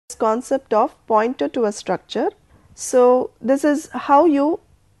concept of pointer to a structure. So, this is how you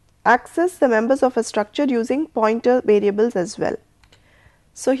access the members of a structure using pointer variables as well.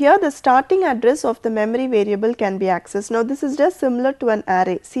 So, here the starting address of the memory variable can be accessed. Now, this is just similar to an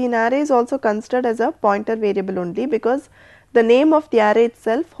array. See, an array is also considered as a pointer variable only because the name of the array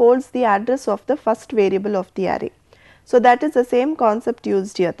itself holds the address of the first variable of the array. So, that is the same concept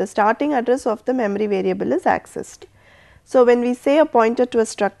used here. The starting address of the memory variable is accessed. So, when we say a pointer to a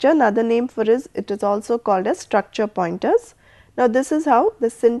structure, another name for it is also called as structure pointers. Now, this is how the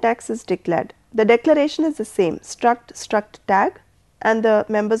syntax is declared. The declaration is the same, struct tag and the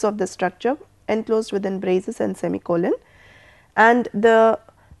members of the structure enclosed within braces and semicolon, and the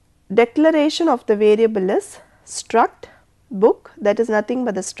declaration of the variable is struct book, that is nothing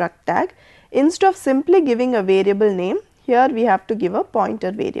but the struct tag. Instead of simply giving a variable name, here we have to give a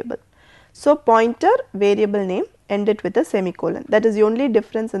pointer variable. So, pointer variable name ended with a semicolon, that is the only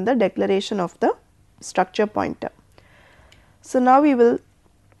difference in the declaration of the structure pointer. So, now we will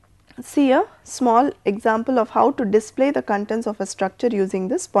see a small example of how to display the contents of a structure using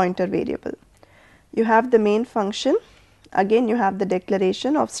this pointer variable. You have the main function, again you have the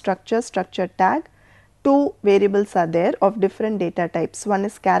declaration of structure tag. Two variables are there of different data types, one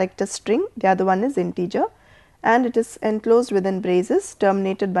is character string, the other one is integer, and it is enclosed within braces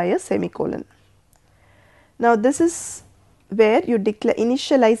terminated by a semicolon. Now, this is where you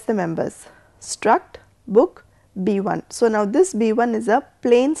initialize the members struct book B1. So, now this B1 is a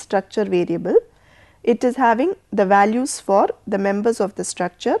plain structure variable. It is having the values for the members of the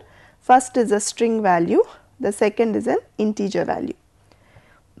structure. First is a string value, the second is an integer value.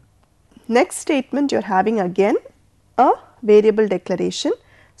 Next statement you are having again a variable declaration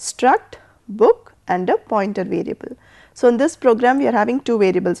struct book and a pointer variable. So, in this program we are having two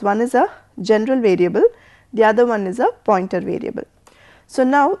variables, one is a general variable, the other one is a pointer variable. So,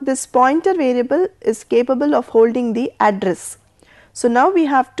 now this pointer variable is capable of holding the address. So, now we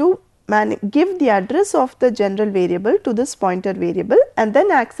have to give the address of the general variable to this pointer variable and then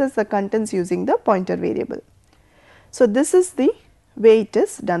access the contents using the pointer variable. So, this is the way it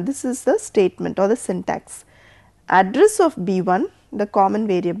is done. This is the statement or the syntax. Address of B1, the common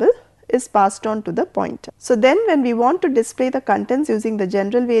variable, is passed on to the pointer. So, then when we want to display the contents using the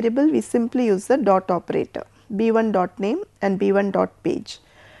general variable, we simply use the dot operator, B1 dot name and B1 dot page.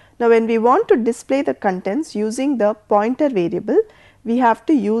 Now, when we want to display the contents using the pointer variable, we have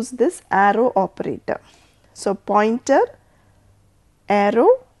to use this arrow operator. So, pointer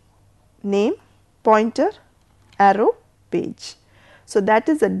arrow name pointer arrow page. So, that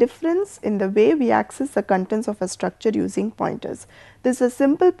is a difference in the way we access the contents of a structure using pointers. This is a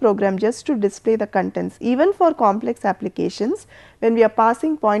simple program just to display the contents. Even for complex applications, when we are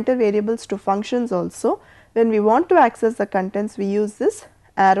passing pointer variables to functions also, when we want to access the contents, we use this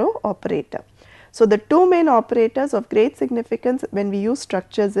arrow operator. So, the two main operators of great significance when we use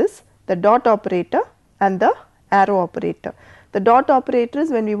structures is the dot operator and the arrow operator. The dot operator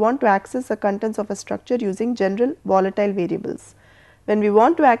is when we want to access the contents of a structure using general volatile variables. When we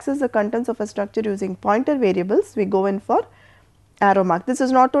want to access the contents of a structure using pointer variables, we go in for arrow mark. This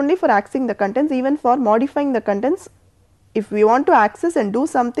is not only for accessing the contents, even for modifying the contents. If we want to access and do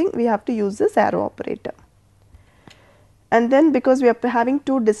something, we have to use this arrow operator. And then because we are having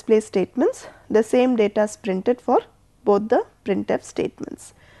two display statements, the same data is printed for both the printf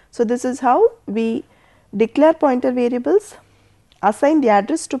statements. So, this is how we declare pointer variables, assign the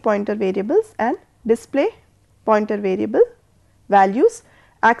address to pointer variables and display pointer variable values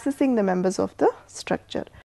accessing the members of the structure.